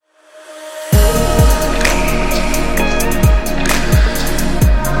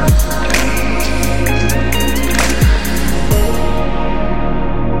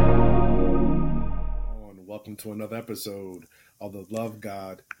to another episode of the Love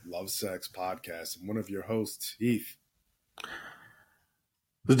God, Love Sex podcast. I'm one of your hosts, Heath.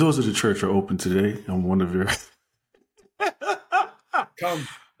 The doors of the church are open today. I'm one of your... Come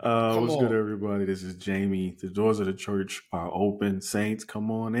what's on. good, everybody? This is Jamie. The doors of the church are open. Saints,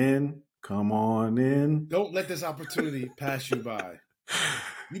 come on in. Come on in. Don't let this opportunity pass you by.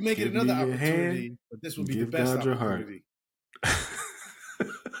 You may get Give another me your opportunity, hand. but this will be the Give best God your opportunity. heart.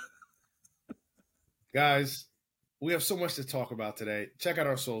 Guys, we have so much to talk about today. Check out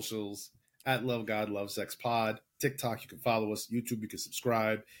our socials at Love God, Love Sex Pod. TikTok, you can follow us. YouTube, you can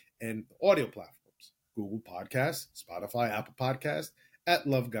subscribe. And audio platforms, Google Podcasts, Spotify, Apple Podcasts, at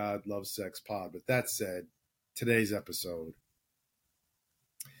Love God, Love Sex Pod. With that said, today's episode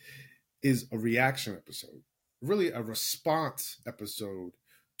is a reaction episode, really a response episode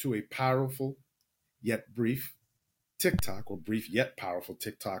to a powerful yet brief TikTok, or brief yet powerful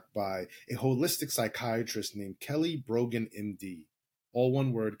TikTok, by a holistic psychiatrist named Kelly Brogan, MD. All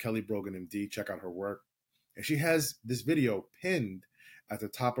one word, Kelly Brogan, MD. Check out her work. And she has this video pinned at the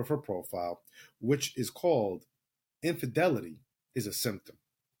top of her profile, which is called Infidelity is a Symptom.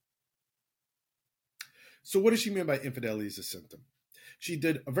 So what does she mean by infidelity is a symptom? She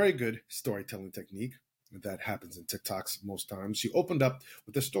did a very good storytelling technique that happens in TikToks most times. She opened up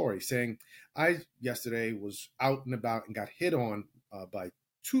with a story saying, I yesterday was out and about and got hit on by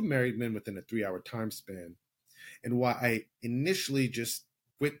two married men within a 3-hour time span. And while I initially just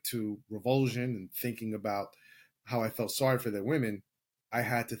went to revulsion and thinking about how I felt sorry for their women, I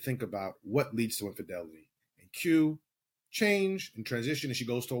had to think about what leads to infidelity. And cue, change and transition, and she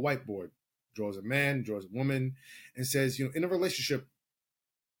goes to a whiteboard, draws a man, draws a woman, and says, in a relationship,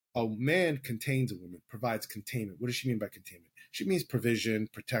 a man contains a woman, provides containment. What does she mean by containment? She means provision,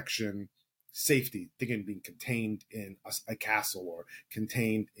 protection, safety, thinking being contained in a castle or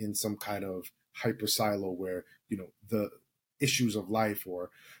contained in some kind of hyper silo where, the issues of life or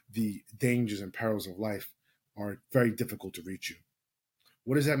the dangers and perils of life are very difficult to reach you.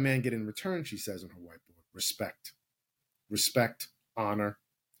 What does that man get in return? She says on her whiteboard, respect, honor.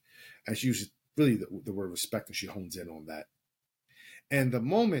 And she uses really the word respect, and she hones in on that. And the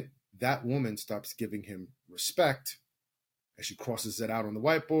moment that woman stops giving him respect, as she crosses it out on the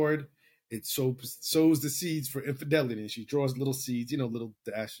whiteboard, it sows the seeds for infidelity. And she draws little seeds, little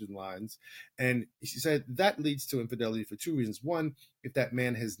dashed lines. And she said that leads to infidelity for two reasons. One, if that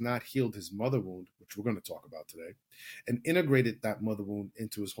man has not healed his mother wound, which we're going to talk about today, and integrated that mother wound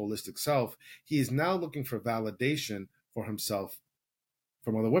into his holistic self, he is now looking for validation for himself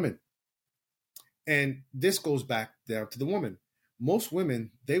from other women. And this goes back down to the woman. Most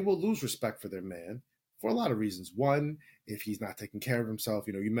women, they will lose respect for their man for a lot of reasons. One, if he's not taking care of himself,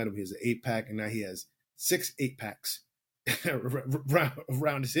 you met him, he has an 8-pack, and now he has 6 8-packs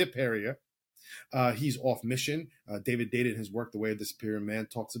around his hip area. He's off mission. David Data in his work, The Way of the Superior Man,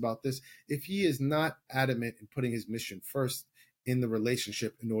 talks about this. If he is not adamant in putting his mission first in the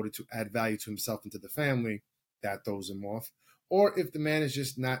relationship in order to add value to himself and to the family, that throws him off. Or if the man is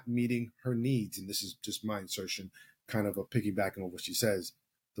just not meeting her needs, and this is just my insertion, kind of a piggybacking on what she says,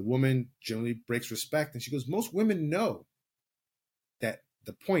 the woman generally breaks respect. And she goes, most women know that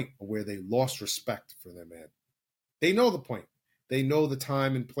the point of where they lost respect for their man. They know the point. They know the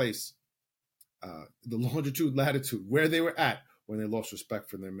time and place, the longitude, latitude, where they were at when they lost respect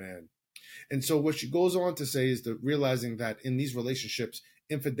for their man. And so what she goes on to say is that realizing that in these relationships,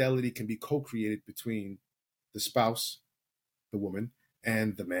 infidelity can be co-created between the spouse, the woman,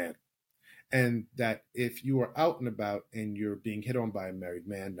 and the man. And that if you are out and about and you're being hit on by a married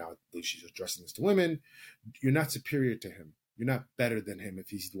man, now she's addressing this to women, you're not superior to him. You're not better than him if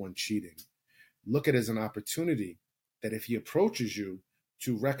he's the one cheating. Look at it as an opportunity that if he approaches you,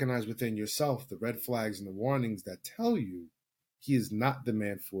 to recognize within yourself the red flags and the warnings that tell you he is not the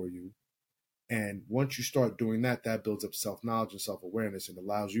man for you. And once you start doing that, that builds up self-knowledge and self-awareness and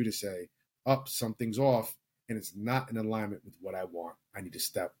allows you to say, something's off and it's not in alignment with what I want. I need to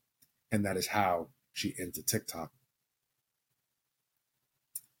step. And that is how she ends the TikTok.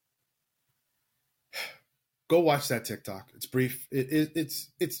 Go watch that TikTok. It's brief. It's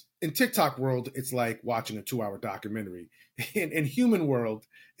in TikTok world, it's like watching a 2-hour documentary. In human world,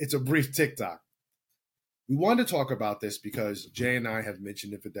 it's a brief TikTok. We wanted to talk about this because Jay and I have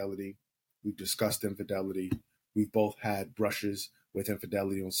mentioned infidelity. We've discussed infidelity. We've both had brushes with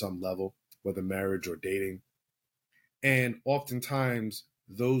infidelity on some level, whether marriage or dating. And oftentimes,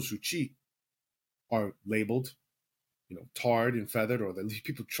 those who cheat are labeled, tarred and feathered, or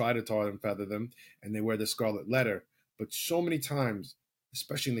people try to tar and feather them, and they wear the scarlet letter. But so many times,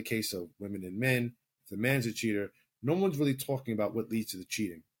 especially in the case of women and men, if the man's a cheater, no one's really talking about what leads to the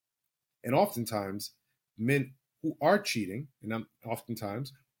cheating. And oftentimes, men who are cheating, and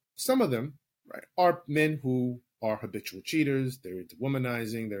oftentimes some of them, right, are men who are habitual cheaters. They're into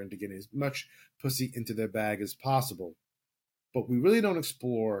womanizing. They're into getting as much pussy into their bag as possible. But we really don't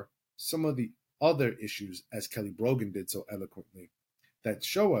explore some of the other issues, as Kelly Brogan did so eloquently, that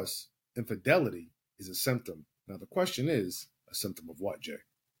show us infidelity is a symptom. Now, the question is, a symptom of what, Jay?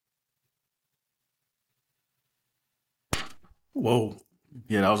 Whoa.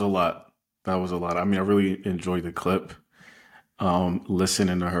 Yeah, that was a lot. That was a lot. I mean, I really enjoyed the clip.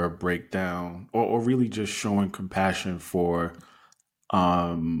 Listening to her break down or really just showing compassion for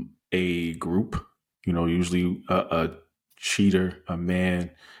a group, usually a cheater, a man.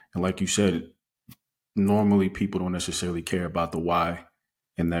 And like you said, normally people don't necessarily care about the why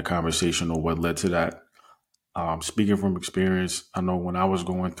in that conversation or what led to that. Speaking from experience, I know when I was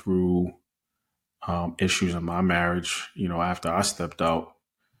going through issues in my marriage, after I stepped out,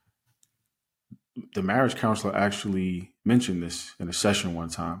 the marriage counselor actually mentioned this in a session one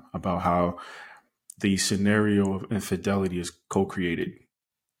time about how the scenario of infidelity is co-created.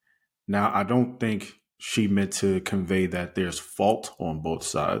 Now, I don't think she meant to convey that there's fault on both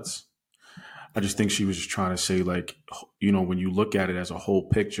sides. I just think she was just trying to say, like, when you look at it as a whole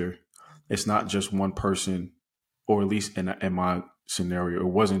picture, it's not just one person, or at least in my scenario, it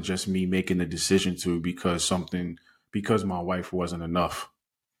wasn't just me making the decision to because my wife wasn't enough.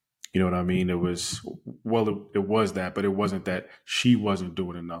 You know what I mean? It was, it was that, but it wasn't that she wasn't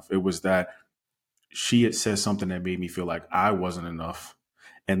doing enough. It was that she had said something that made me feel like I wasn't enough.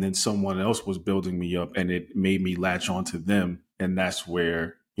 And then someone else was building me up and it made me latch onto them. And that's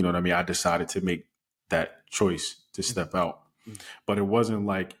where, you know what I mean? I decided to make that choice to step out. But it wasn't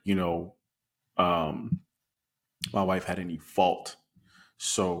like, my wife had any fault.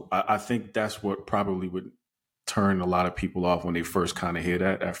 So I think that's what probably would turn a lot of people off when they first kind of hear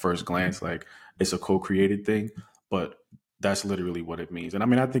that at first glance, like it's a co-created thing, but that's literally what it means. And I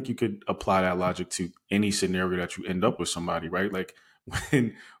mean, I think you could apply that logic to any scenario that you end up with somebody, right? Like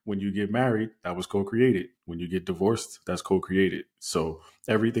when you get married, that was co-created. When you get divorced, that's co-created. So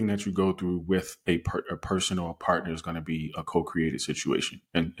everything that you go through with a person or a partner is going to be a co-created situation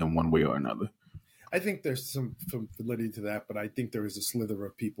in one way or another. I think there's some validity to that, but I think there is a slither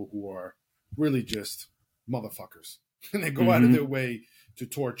of people who are really just motherfuckers. And they go out of their way to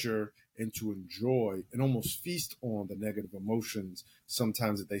torture and to enjoy and almost feast on the negative emotions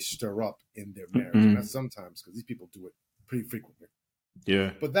sometimes that they stir up in their marriage. And that's sometimes because these people do it pretty frequently.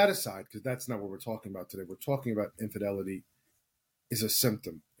 Yeah. But that aside, because that's not what we're talking about today. We're talking about infidelity is a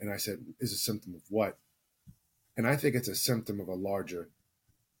symptom. And I said, is a symptom of what? And I think it's a symptom of a larger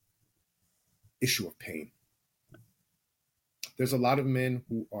issue of pain. There's a lot of men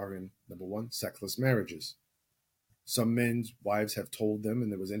who are in, number one, sexless marriages. Some men's wives have told them,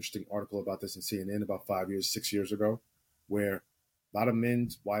 and there was an interesting article about this in CNN about 6 years ago, where a lot of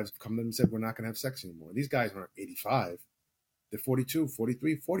men's wives come to them and said, we're not going to have sex anymore. And these guys aren't 85. They're 42,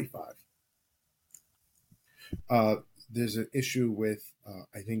 43, 45. There's an issue with,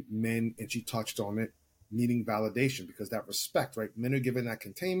 I think, men, and she touched on it, needing validation because that respect, right? Men are given that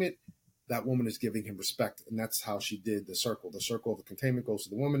containment. That woman is giving him respect. And that's how she did the circle. The circle of the containment goes to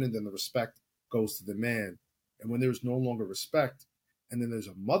the woman, and then the respect goes to the man. And when there's no longer respect, and then there's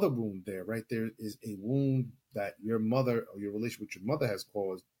a mother wound there, right? There is a wound that your mother or your relationship with your mother has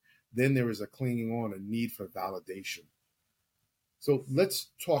caused. Then there is a clinging on, a need for validation. So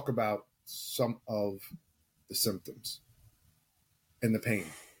let's talk about some of the symptoms and the pain.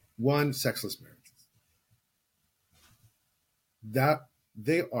 One, sexless marriages. That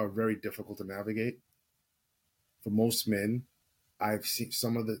they are very difficult to navigate. For most men, I've seen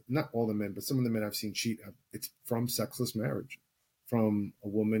some of the, not all the men, but some of the men I've seen cheat. It's from sexless marriage, from a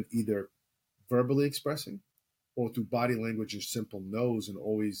woman either verbally expressing or through body language and simple no's and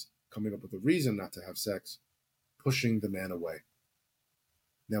always coming up with a reason not to have sex, pushing the man away.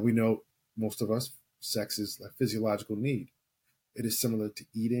 Now we know most of us, sex is a physiological need. It is similar to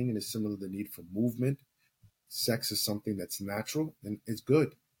eating and is similar to the need for movement. Sex is something that's natural and it's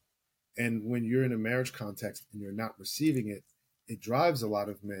good. And when you're in a marriage context and you're not receiving it, it drives a lot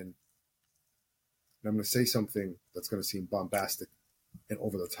of men. And I'm going to say something that's going to seem bombastic and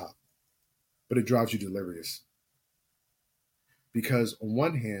over the top, but it drives you delirious. Because on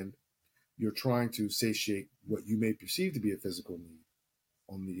one hand, you're trying to satiate what you may perceive to be a physical need.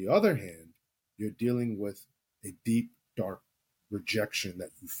 On the other hand, you're dealing with a deep, dark rejection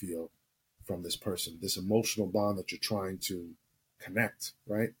that you feel from this person, this emotional bond that you're trying to connect,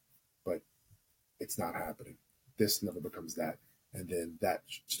 right? But it's not happening. This never becomes that. And then that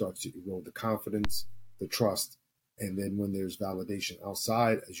starts to erode the confidence, the trust. And then when there's validation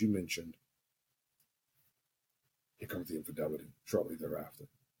outside, as you mentioned, here comes the infidelity shortly thereafter.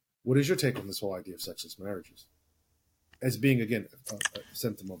 What is your take on this whole idea of sexless marriages as being, again, a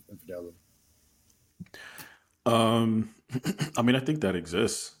symptom of infidelity? Um, I mean, I think that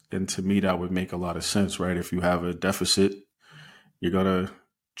exists. And to me, that would make a lot of sense, right? If you have a deficit, you're going to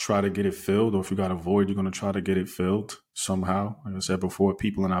try to get it filled. Or if you got a void, you're going to try to get it filled somehow. Like I said before,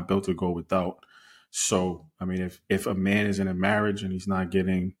 people are not built to go without. So, I mean, if a man is in a marriage and he's not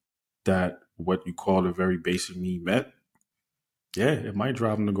getting that, what you call a very basic need met, yeah, it might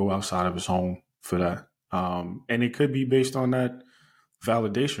drive him to go outside of his home for that. And it could be based on that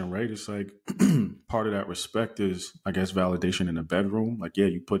validation, right? It's like part of that respect is, I guess, validation in the bedroom. Like, yeah,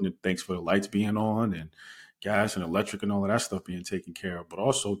 you putting it, thanks for the lights being on and gas and electric and all of that stuff being taken care of, but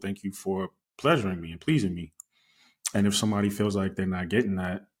also thank you for pleasuring me and pleasing me. And if somebody feels like they're not getting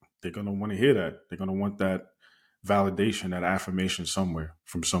that, they're going to want to hear that. They're going to want that validation, that affirmation somewhere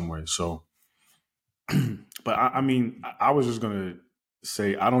from somewhere. So, but I mean, I was just going to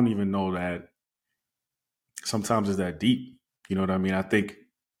say, I don't even know that sometimes it's that deep. You know what I mean? I think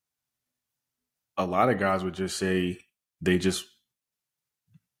a lot of guys would just say they just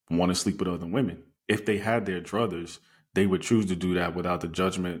want to sleep with other women. If they had their druthers, they would choose to do that without the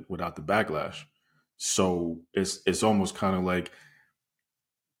judgment, without the backlash. So it's almost kind of like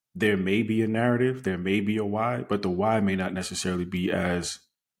there may be a narrative, there may be a why, but the why may not necessarily be as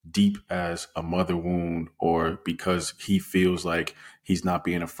deep as a mother wound or because he feels like he's not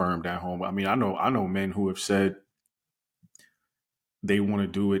being affirmed at home. I mean, I know men who have said they want to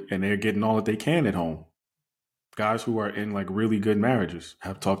do it and they're getting all that they can at home. Guys who are in like really good marriages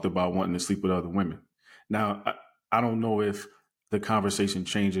have talked about wanting to sleep with other women. Now, I don't know if the conversation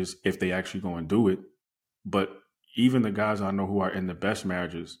changes if they actually go and do it, but even the guys I know who are in the best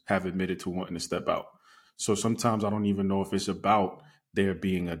marriages have admitted to wanting to step out. So sometimes I don't even know if it's about there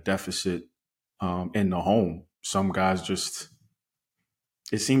being a deficit in the home. Some guys just,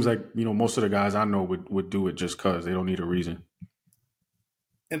 it seems like, you know, most of the guys I know would do it just because they don't need a reason.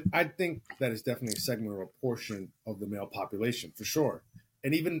 And I think that is definitely a segment or a portion of the male population for sure.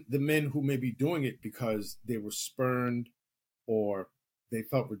 And even the men who may be doing it because they were spurned or they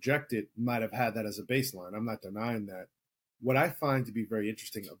felt rejected might have had that as a baseline. I'm not denying that. What I find to be very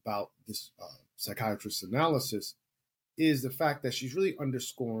interesting about this psychiatrist's analysis is the fact that she's really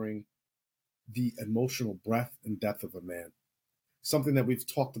underscoring the emotional breadth and depth of a man. Something that we've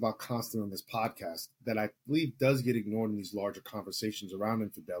talked about constantly on this podcast that I believe does get ignored in these larger conversations around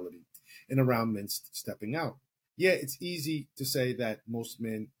infidelity and around men stepping out. Yeah, it's easy to say that most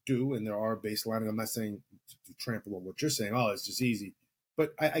men do, and there are baseline. I'm not saying to trample on what you're saying. Oh, it's just easy.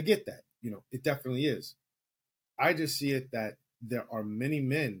 But I get that. You know, it definitely is. I just see it that there are many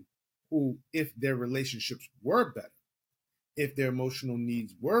men who, if their relationships were better, if their emotional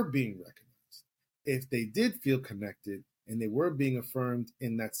needs were being recognized, if they did feel connected, and they were being affirmed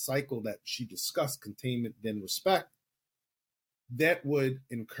in that cycle that she discussed, containment, then respect, that would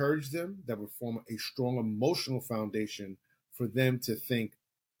encourage them, that would form a strong emotional foundation for them to think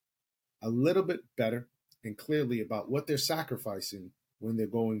a little bit better and clearly about what they're sacrificing when they're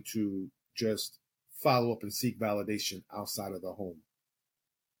going to just follow up and seek validation outside of the home.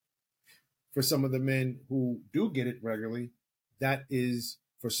 For some of the men who do get it regularly, that is,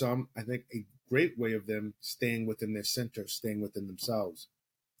 for some, I think, a great way of them staying within their center, staying within themselves.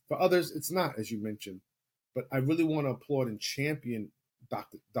 For others, it's not, as you mentioned. But I really want to applaud and champion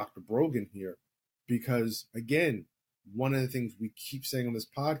Dr. Brogan here because, again, one of the things we keep saying on this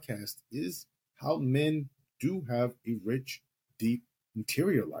podcast is how men do have a rich, deep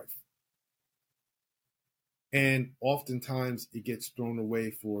interior life. And oftentimes it gets thrown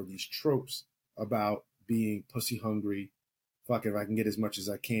away for these tropes about being pussy hungry. Fuck, if I can get as much as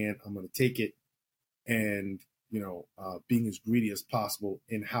I can, I'm going to take it. And, being as greedy as possible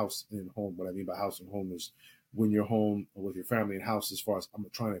in house and in home. What I mean by house and home is when you're home with your family and house, as far as I'm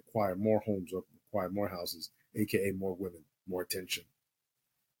trying to acquire more homes or acquire more houses, AKA more women, more attention.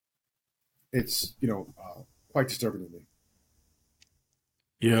 It's, quite disturbing to me.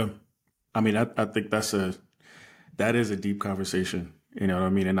 Yeah. I mean, I think that is a deep conversation. You know what I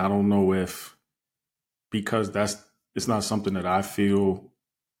mean? And I don't know if, because it's not something that I feel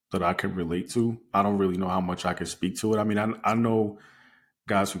that I can relate to. I don't really know how much I can speak to it. I mean, I know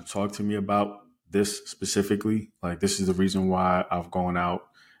guys who've talked to me about this specifically. Like, this is the reason why I've gone out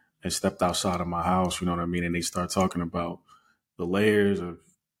and stepped outside of my house. You know what I mean? And they start talking about the layers of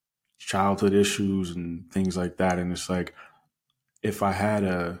childhood issues and things like that. And it's like, if I had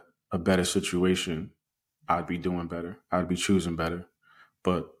a better situation, I'd be doing better. I'd be choosing better.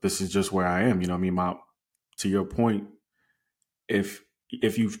 But this is just where I am. You know what I mean? To your point, if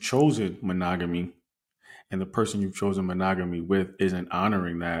you've chosen monogamy and the person you've chosen monogamy with isn't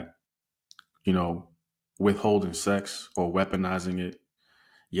honoring that, you know, withholding sex or weaponizing it,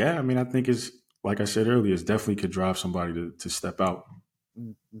 yeah, I mean, I think it's, like I said earlier, it's definitely could drive somebody to step out.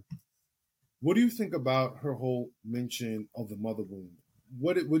 Mm-hmm. What do you think about her whole mention of the mother wound?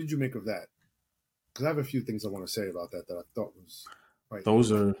 What did you make of that? Because I have a few things I want to say about that I thought was quite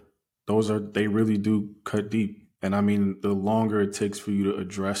Those interesting. are, they really do cut deep. And I mean, the longer it takes for you to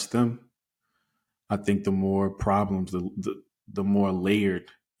address them, I think the more problems, the more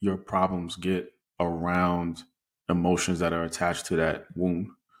layered your problems get around emotions that are attached to that wound.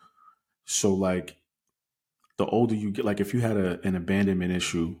 So, like, the older you get, like if you had an abandonment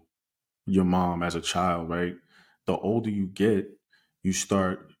issue, your mom as a child, right? The older you get, you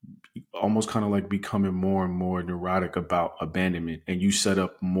start almost kind of like becoming more and more neurotic about abandonment. And you set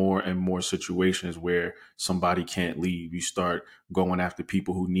up more and more situations where somebody can't leave. You start going after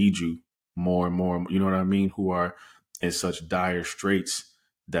people who need you more and more, you know what I mean? Who are in such dire straits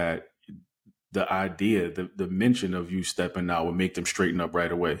that the mention of you stepping out would make them straighten up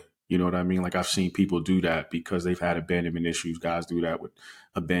right away. You know what I mean? Like I've seen people do that because they've had abandonment issues. Guys do that with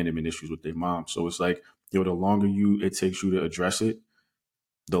abandonment issues with their mom. So it's like, the longer it takes you to address it,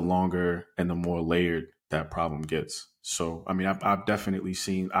 the longer and the more layered that problem gets. So, I mean, I've definitely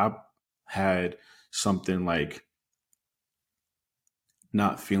I've had something like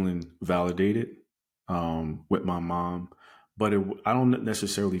not feeling validated with my mom, but I don't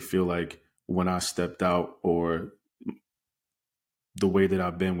necessarily feel like when I stepped out or the way that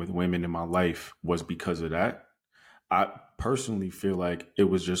I've been with women in my life was because of that. I personally feel like it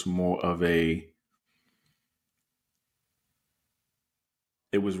was just more of it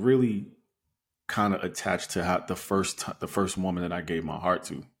was really kind of attached to how the first woman that I gave my heart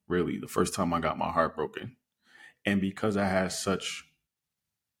to, really the first time I got my heart broken. And because I had such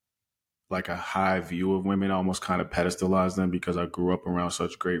like a high view of women, I almost kind of pedestalized them because I grew up around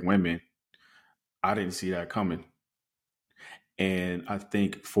such great women. I didn't see that coming. And I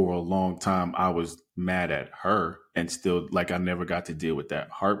think for a long time I was mad at her and still like I never got to deal with that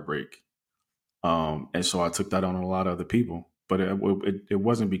heartbreak. And so I took that on a lot of other people, but it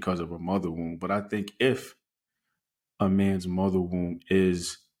wasn't because of a mother wound. But I think if a man's mother wound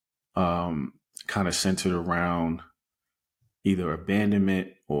is kind of centered around either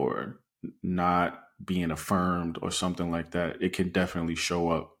abandonment or not being affirmed or something like that, it can definitely show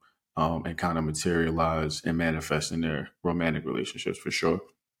up and kind of materialize and manifest in their romantic relationships for sure.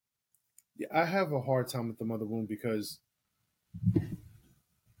 Yeah, I have a hard time with the mother wound because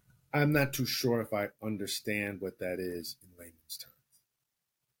I'm not too sure if I understand what that is in layman's terms.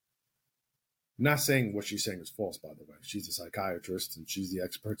 I'm not saying what she's saying is false, by the way. She's a psychiatrist and she's the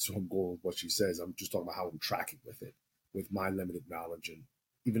expert, so I'm going with what she says. I'm just talking about how I'm tracking with it, with my limited knowledge and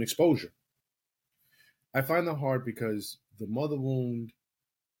even exposure. I find that hard because the mother wound,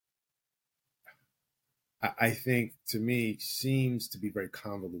 I think, to me, seems to be very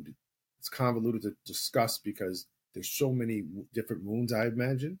convoluted. It's convoluted to discuss because there's so many different wounds, I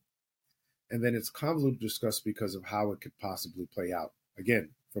imagine. And then it's convoluted to discuss because of how it could possibly play out. Again,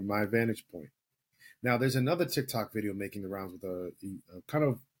 from my vantage point. Now, there's another TikTok video making the rounds with a kind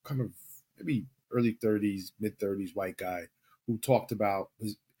of maybe early 30s, mid 30s white guy who talked about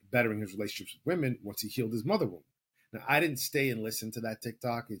bettering his relationships with women once he healed his mother wound. Now, I didn't stay and listen to that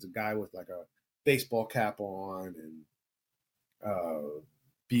TikTok. He's a guy with like a baseball cap on and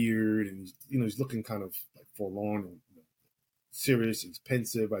beard, and he's looking kind of like forlorn and serious. He's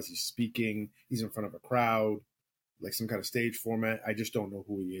pensive as he's speaking. He's in front of a crowd, like some kind of stage format. I just don't know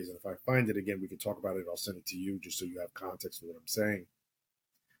who he is. And if I find it again, we can talk about it. I'll send it to you just so you have context for what I'm saying.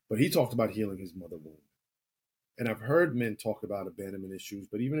 But he talked about healing his mother wound. And I've heard men talk about abandonment issues,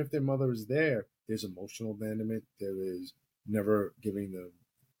 but even if their mother is there, there's emotional abandonment. There is never giving them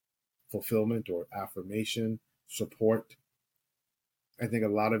fulfillment or affirmation, support. I think a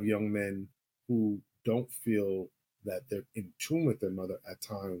lot of young men who don't feel that they're in tune with their mother at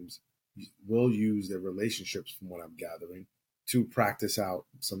times will use their relationships, from what I'm gathering, to practice out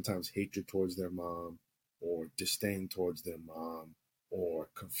sometimes hatred towards their mom or disdain towards their mom or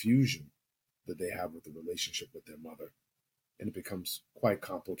confusion that they have with the relationship with their mother. And it becomes quite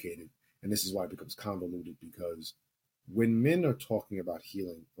complicated. And this is why it becomes convoluted, because when men are talking about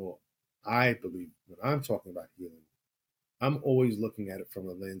healing, or I believe when I'm talking about healing, I'm always looking at it from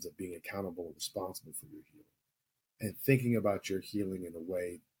the lens of being accountable and responsible for your healing and thinking about your healing in a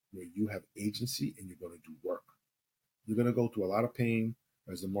way where you have agency and you're going to do work. You're going to go through a lot of pain,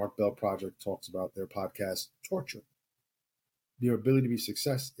 as the Mark Bell Project talks about their podcast, torture. Your ability to be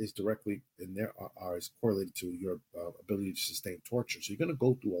success is directly in there is correlated to your ability to sustain torture. So you're going to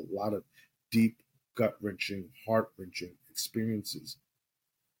go through a lot of deep gut-wrenching, heart-wrenching experiences.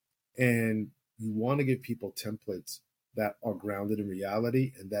 And you want to give people templates that are grounded in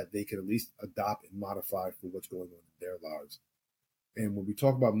reality and that they can at least adopt and modify for what's going on in their lives. And when we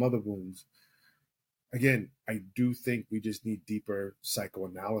talk about mother wounds, again, I do think we just need deeper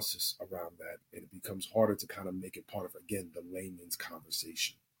psychoanalysis around that. And it becomes harder to kind of make it part of, again, the layman's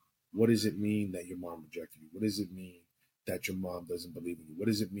conversation. What does it mean that your mom rejected you? What does it mean that your mom doesn't believe in you? What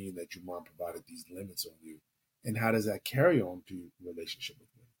does it mean that your mom provided these limits on you? And how does that carry on to your relationship with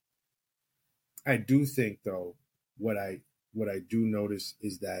me? I do think, though, what I do notice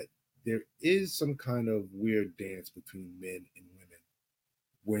is that there is some kind of weird dance between men and women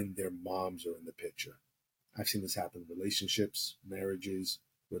when their moms are in the picture. I've seen this happen in relationships, marriages,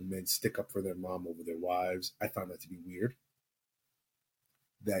 when men stick up for their mom over their wives. I found that to be weird.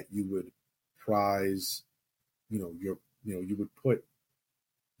 That you would prize, you would put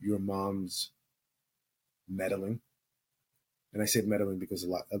your mom's meddling, and I say meddling because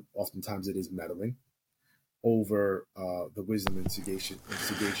oftentimes it is meddling, over the wisdom and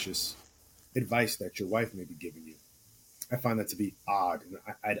sagacious advice that your wife may be giving you. I find that to be odd, and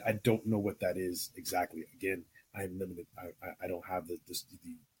I don't know what that is exactly. Again, I am limited. I don't have the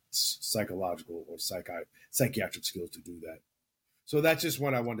psychological or psychiatric skills to do that. So that's just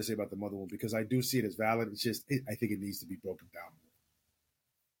what I wanted to say about the mother wound, because I do see it as valid. It's just I think it needs to be broken down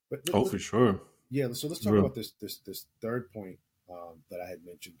more. But for sure. Yeah. So let's talk about this third point that I had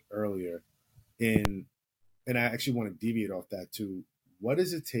mentioned earlier, and I actually want to deviate off that too. What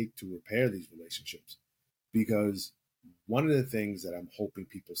does it take to repair these relationships? Because one of the things that I'm hoping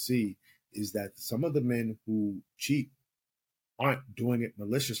people see is that some of the men who cheat aren't doing it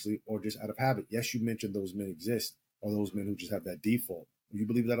maliciously or just out of habit. Yes, you mentioned those men exist, or those men who just have that default. You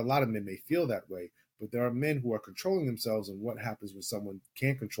believe that a lot of men may feel that way, but there are men who are controlling themselves, and what happens when someone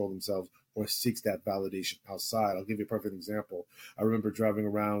can't control themselves or seeks that validation outside. I'll give you a perfect example. I remember driving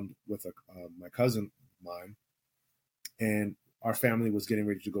around with my cousin of mine, and our family was getting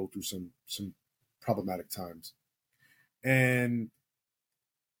ready to go through some problematic times. And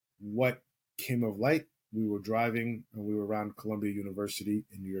what came of light, we were driving and we were around Columbia University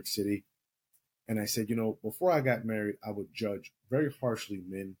in New York City. And I said, before I got married, I would judge very harshly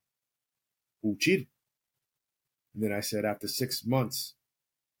men who cheated. And then I said, after 6 months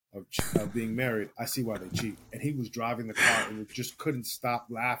of being married, I see why they cheat. And he was driving the car and just couldn't stop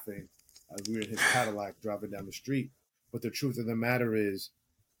laughing as we were in his Cadillac driving down the street. But the truth of the matter is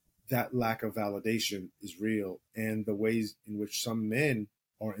that lack of validation is real. And the ways in which some men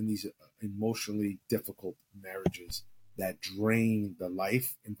are in these emotionally difficult marriages that drain the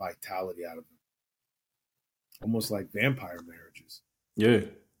life and vitality out of them. Almost like vampire marriages. Yeah.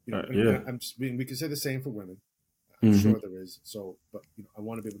 We can say the same for women. I'm sure there is. So, but I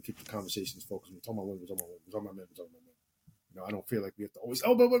want to be able to keep the conversations focused. We're talking about women, we're talking about men, we're talking about men. I don't feel like we have to always,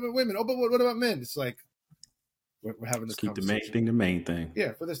 but women, but what about men? It's like we're having this conversation. The main thing.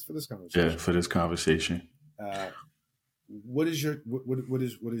 Yeah, for this conversation. Yeah, for this conversation. What is your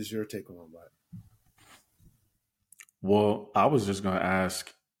take on that? Well, I was just going to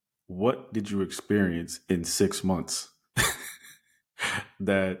ask, what did you experience in 6 months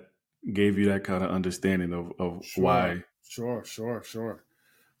that gave you that kind of understanding of why? Sure.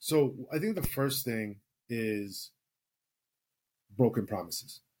 So I think the first thing is broken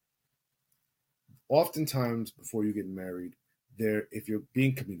promises. Oftentimes before you get married, if you're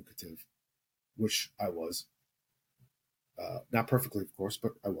being communicative, which I was, not perfectly, of course,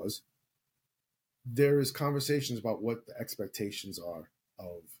 but I was, there is conversations about what the expectations are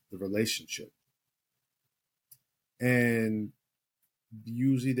of the relationship. And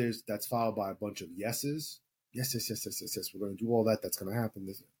usually that's followed by a bunch of yeses. Yes. We're going to do all that. That's going to happen.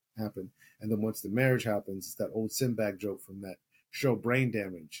 This happen. And then once the marriage happens, it's that old Sinbad joke from that show Brain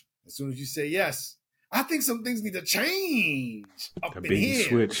Damage. As soon as you say yes, I think some things need to change up in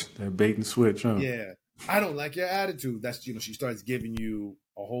here. That bait and switch, huh? Yeah. I don't like your attitude. That's, she starts giving you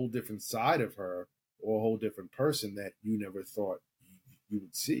a whole different side of her or a whole different person that you never thought you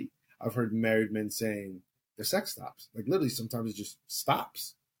would see. I've heard married men saying their sex stops. Like literally sometimes it just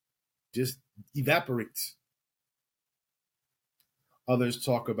stops. Just evaporates. Others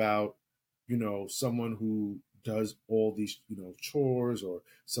talk about, someone who does all these, chores, or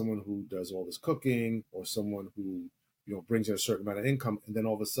someone who does all this cooking, or someone who, brings a certain amount of income. And then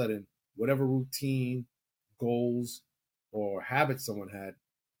all of a sudden, whatever routine, goals, or habits someone had,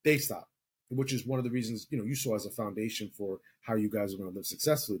 they stop, which is one of the reasons, you saw as a foundation for how you guys are going to live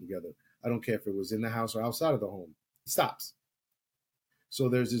successfully together. I don't care if it was in the house or outside of the home. It stops. So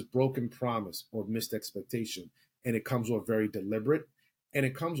there's this broken promise or missed expectation, and it comes off very deliberate. And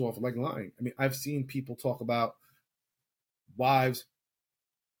it comes off like lying. I mean, I've seen people talk about wives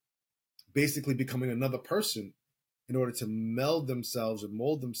basically becoming another person in order to meld themselves and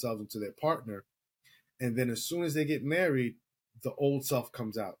mold themselves into their partner. And then as soon as they get married, the old self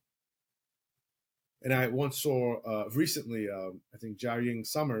comes out. And I once saw recently, I think Jiaying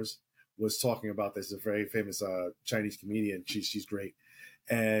Summers was talking about this, a very famous Chinese comedian. She's great.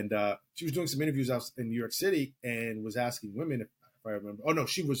 And she was doing some interviews out in New York City and was asking women, if I remember. Oh, no,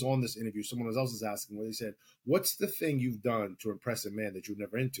 she was on this interview. Someone else was asking where they said, what's the thing you've done to impress a man that you were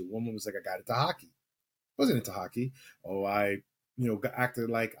never into? One woman was like, I got into hockey. I wasn't into hockey. Oh, I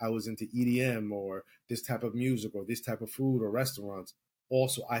acted like I was into EDM or this type of music or this type of food or restaurants.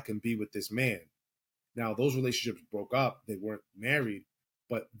 Also, I can be with this man. Now, those relationships broke up. They weren't married.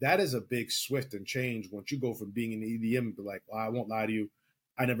 But that is a big swift and change once you go from being in the EDM to like, well, I won't lie to you.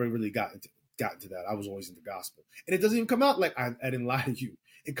 I never really got into that. I was always into gospel. And it doesn't even come out like I didn't lie to you.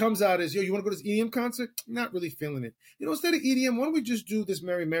 It comes out as, yo, you want to go to this EDM concert? Not really feeling it. Instead of EDM, why don't we just do this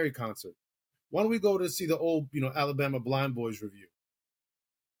Mary Mary concert? Why don't we go to see the old, Alabama Blind Boys review?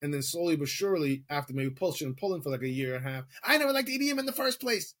 And then slowly but surely, after maybe pushing and pulling for like a year and a half, I never liked EDM in the first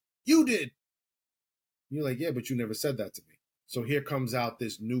place. You did. And you're like, yeah, but you never said that to me. So here comes out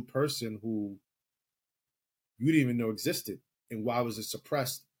this new person who you didn't even know existed. And why was it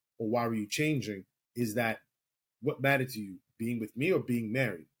suppressed? Or why were you changing? Is that what mattered to you, being with me or being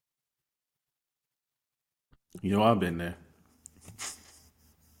married? I've been there.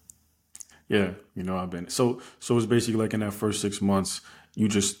 Yeah, I've been so it's basically like in that first 6 months,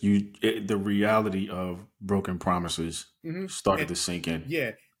 the reality of broken promises started to sink in.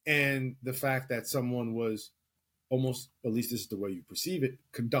 Yeah, and the fact that someone was almost, at least this is the way you perceive it,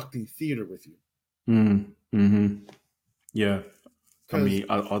 conducting theater with you. Mm-hmm. Yeah, I mean,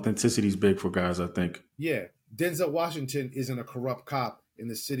 authenticity is big for guys, I think. Yeah, Denzel Washington isn't a corrupt cop in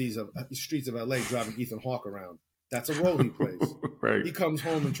the streets of LA driving Ethan Hawke around. That's a role he plays. Right. He comes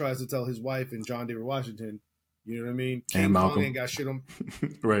home and tries to tell his wife and John David Washington, you know what I mean? King Kong ain't got shit on.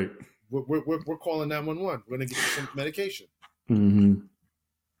 Right. We're calling 911. We're gonna get you some medication. Mm-hmm.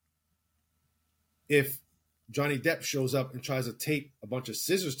 If Johnny Depp shows up and tries to tape a bunch of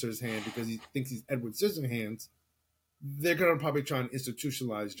scissors to his hand because he thinks he's Edward Scissorhands, they're gonna probably try and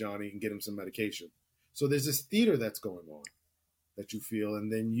institutionalize Johnny and get him some medication. So there's this theater that's going on that you feel,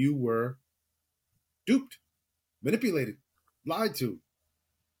 and then you were duped, manipulated, lied to.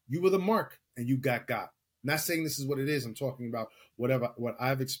 You were the mark, and you got. I'm not saying this is what it is. I'm talking about what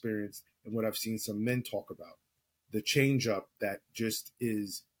I've experienced and what I've seen some men talk about. The change up that just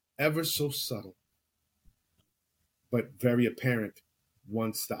is ever so subtle, but very apparent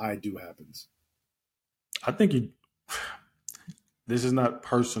once the I do happens. I think this is not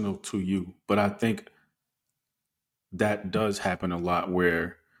personal to you, but I think that does happen a lot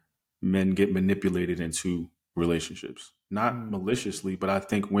where men get manipulated into relationships. Not maliciously, but I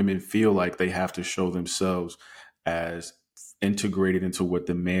think women feel like they have to show themselves as integrated into what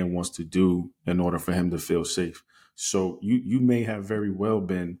the man wants to do in order for him to feel safe. So you may have very well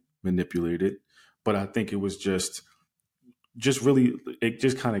been manipulated, but I think it was just really, it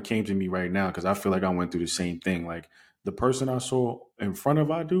just kind of came to me right now because I feel like I went through the same thing. Like the person I saw in front of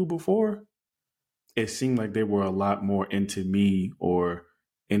Adu before, it seemed like they were a lot more into me or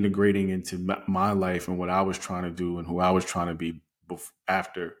integrating into my life and what I was trying to do and who I was trying to be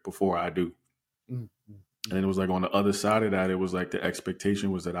before I do. And it was like on the other side of that, it was like the expectation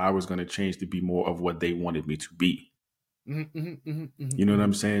was that I was going to change to be more of what they wanted me to be. You know what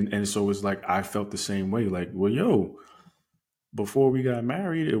I'm saying? And so it's like I felt the same way. Like, well, yo, before we got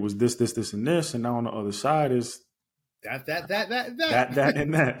married, it was this, and this, and now on the other side is that,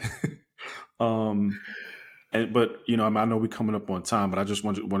 and that. But I know we're coming up on time, but I just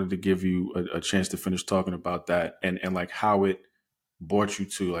wanted to give you a chance to finish talking about that and like how it brought you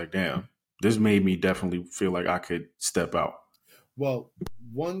to like, damn, this made me definitely feel like I could step out. Well,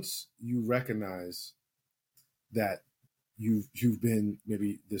 once you recognize that you've been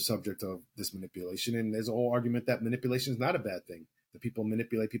maybe the subject of this manipulation, and there's a whole argument that manipulation is not a bad thing. That people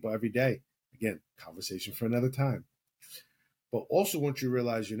manipulate people every day. Again, conversation for another time. But also once you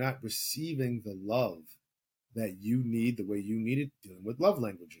realize you're not receiving the love that you need the way you need it, dealing with love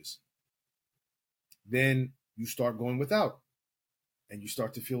languages, then you start going without. And you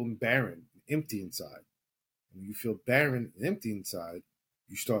start to feel barren and empty inside. And when you feel barren and empty inside,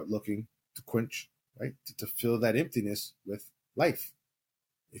 you start looking to quench, right? To fill that emptiness with life.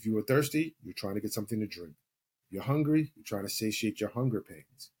 If you were thirsty, you're trying to get something to drink. You're hungry, you're trying to satiate your hunger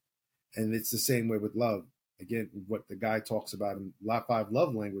pains. And it's the same way with love. Again, what the guy talks about in 5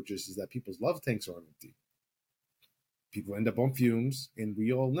 love languages is that people's love tanks are empty. people end up on fumes, and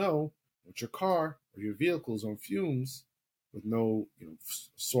we all know once your car or your vehicle is on fumes with no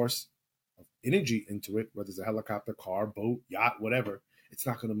source of energy into it, whether it's a helicopter, car, boat, yacht, whatever, it's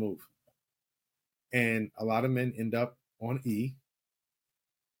not going to move. And a lot of men end up on E,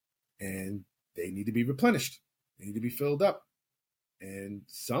 and they need to be replenished. They need to be filled up. And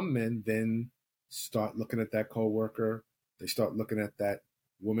some men then start looking at that coworker. They start looking at that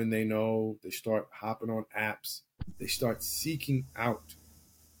woman they know. They start hopping on apps. They start seeking out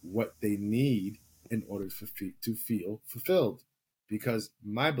what they need in order to feel fulfilled. Because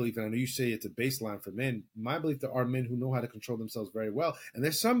my belief, and I know you say it's a baseline for men, my belief, there are men who know how to control themselves very well. And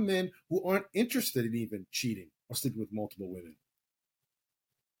there's some men who aren't interested in even cheating or sleeping with multiple women.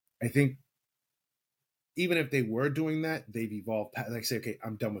 I think even if they were doing that, they've evolved. Like say, okay,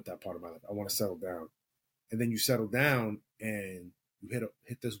 I'm done with that part of my life. I want to settle down. And then you settle down and you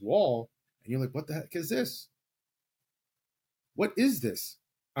hit this wall and you're like, what the heck is this? What is this?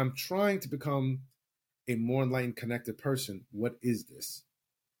 I'm trying to become a more enlightened, connected person. What is this?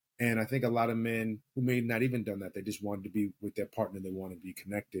 And I think a lot of men who may not even done that, they just wanted to be with their partner. They want to be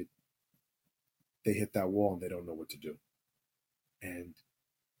connected. They hit that wall and they don't know what to do. And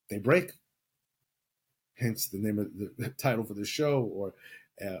they break. Hence the name of the title for the show, or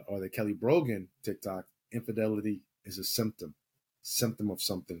the Kelly Brogan TikTok, Infidelity is a symptom of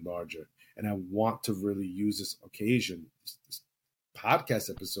something larger. And I want to really use this occasion, this podcast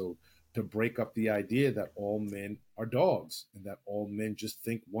episode, to break up the idea that all men are dogs and that all men just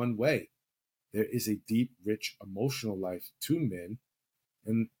think one way. There is a deep, rich emotional life to men,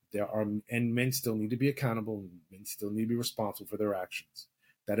 and men still need to be accountable, and men still need to be responsible for their actions.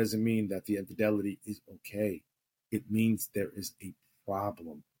 That doesn't mean that the infidelity is okay. It means there is a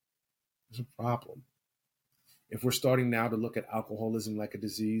problem. There's a problem. If we're starting now to look at alcoholism like a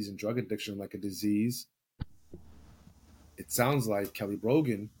disease and drug addiction like a disease, it sounds like Dr. Kelly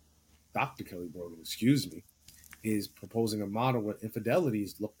Brogan, is proposing a model where infidelity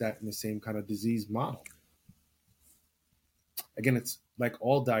is looked at in the same kind of disease model. Again, it's like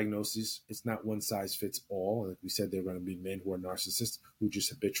all diagnoses, it's not one size fits all. Like we said, there are going to be men who are narcissists who just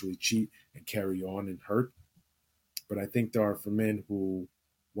habitually cheat and carry on and hurt. But I think there are for men who,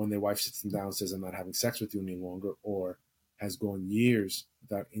 when their wife sits them down and says, I'm not having sex with you any longer, or has gone years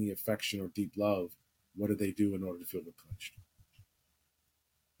without any affection or deep love, what do they do in order to feel replenished?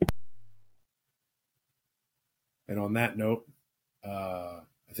 And on that note, I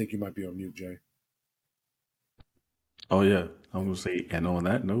think you might be on mute, Jay. Oh, yeah. I'm going to say, and on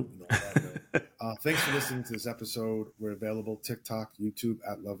that note. Thanks for listening to this episode. We're available TikTok, YouTube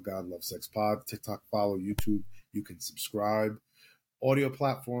at Love God, Love Sex Pod. TikTok, follow YouTube. You can subscribe. Audio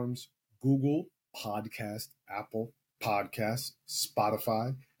platforms, Google Podcast, Apple Podcasts,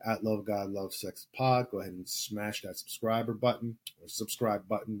 Spotify at Love God, Love Sex Pod. Go ahead and smash that subscribe button.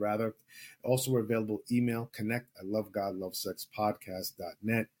 Also, we're available email,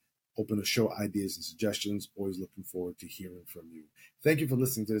 connect@lovegodlovesexpodcast.net. Open to show ideas and suggestions. Always looking forward to hearing from you. Thank you for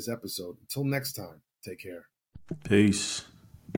listening to this episode. Until next time, take care. Peace.